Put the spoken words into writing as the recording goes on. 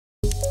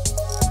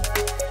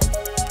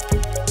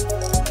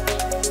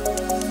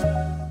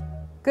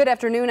Good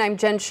afternoon, I'm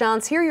Jen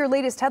Shantz. Here are your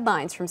latest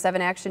headlines from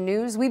 7 Action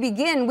News. We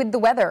begin with the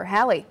weather.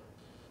 Hallie.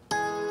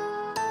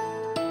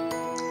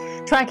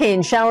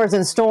 Tracking showers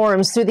and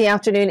storms through the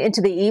afternoon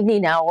into the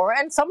evening hour,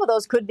 and some of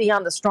those could be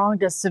on the strong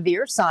to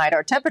severe side.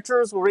 Our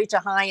temperatures will reach a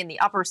high in the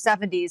upper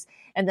 70s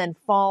and then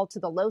fall to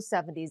the low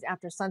 70s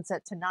after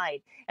sunset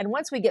tonight. And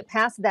once we get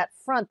past that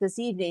front this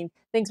evening,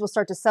 things will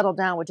start to settle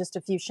down with just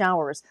a few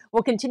showers.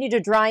 We'll continue to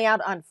dry out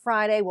on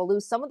Friday. We'll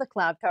lose some of the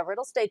cloud cover.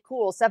 It'll stay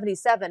cool,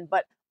 77,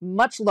 but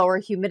much lower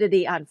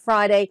humidity on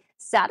Friday.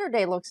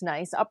 Saturday looks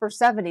nice, upper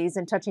 70s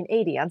and touching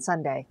 80 on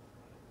Sunday.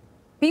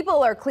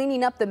 People are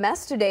cleaning up the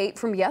mess today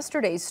from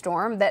yesterday's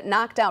storm that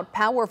knocked out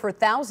power for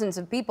thousands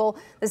of people.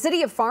 The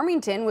city of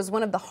Farmington was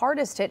one of the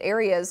hardest hit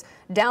areas.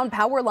 Downed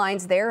power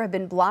lines there have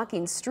been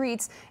blocking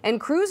streets, and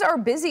crews are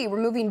busy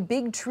removing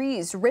big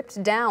trees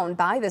ripped down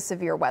by the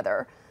severe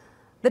weather.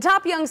 The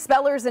top young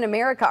spellers in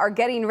America are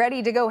getting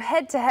ready to go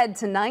head-to-head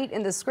tonight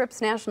in the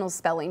Scripps National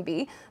Spelling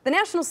Bee. The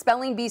National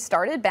Spelling Bee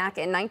started back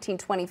in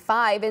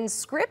 1925, and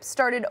Scripps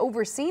started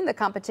overseeing the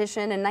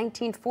competition in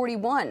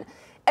 1941.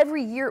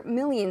 Every year,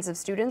 millions of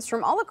students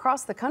from all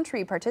across the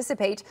country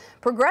participate,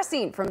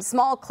 progressing from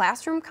small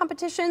classroom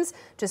competitions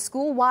to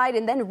school-wide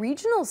and then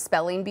regional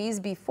spelling bees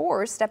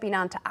before stepping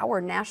onto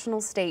our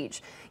national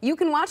stage. You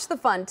can watch the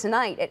fun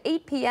tonight at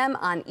 8 p.m.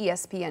 on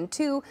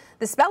ESPN2.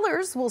 The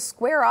spellers will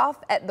square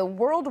off at the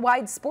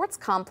Worldwide Sports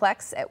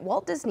Complex at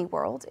Walt Disney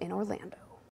World in Orlando.